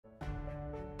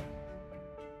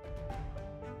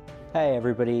Hey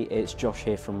everybody, it's Josh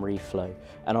here from Reflow,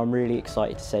 and I'm really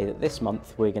excited to say that this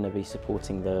month we're going to be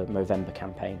supporting the Movember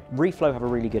campaign. Reflow have a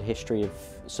really good history of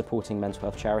supporting mental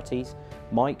health charities.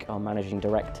 Mike, our managing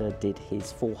director, did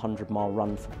his 400-mile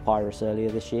run for Papyrus earlier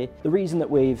this year. The reason that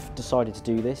we've decided to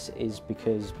do this is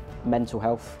because mental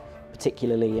health,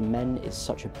 particularly in men, is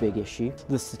such a big issue.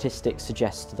 The statistics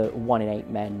suggest that 1 in 8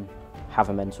 men have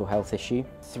a mental health issue.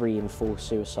 3 in 4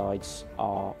 suicides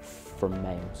are from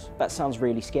males. That sounds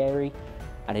really scary,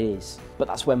 and it is, but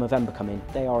that's where Movember come in.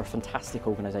 They are a fantastic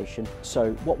organisation.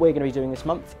 So what we're going to be doing this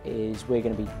month is we're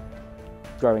going to be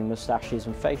growing moustaches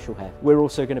and facial hair. We're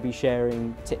also going to be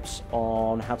sharing tips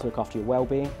on how to look after your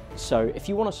well-being. So if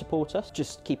you want to support us,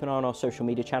 just keep an eye on our social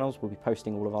media channels. We'll be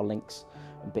posting all of our links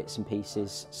and bits and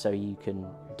pieces so you can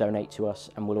donate to us,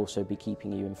 and we'll also be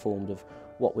keeping you informed of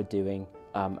what we're doing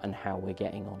and how we're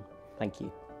getting on. Thank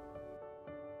you.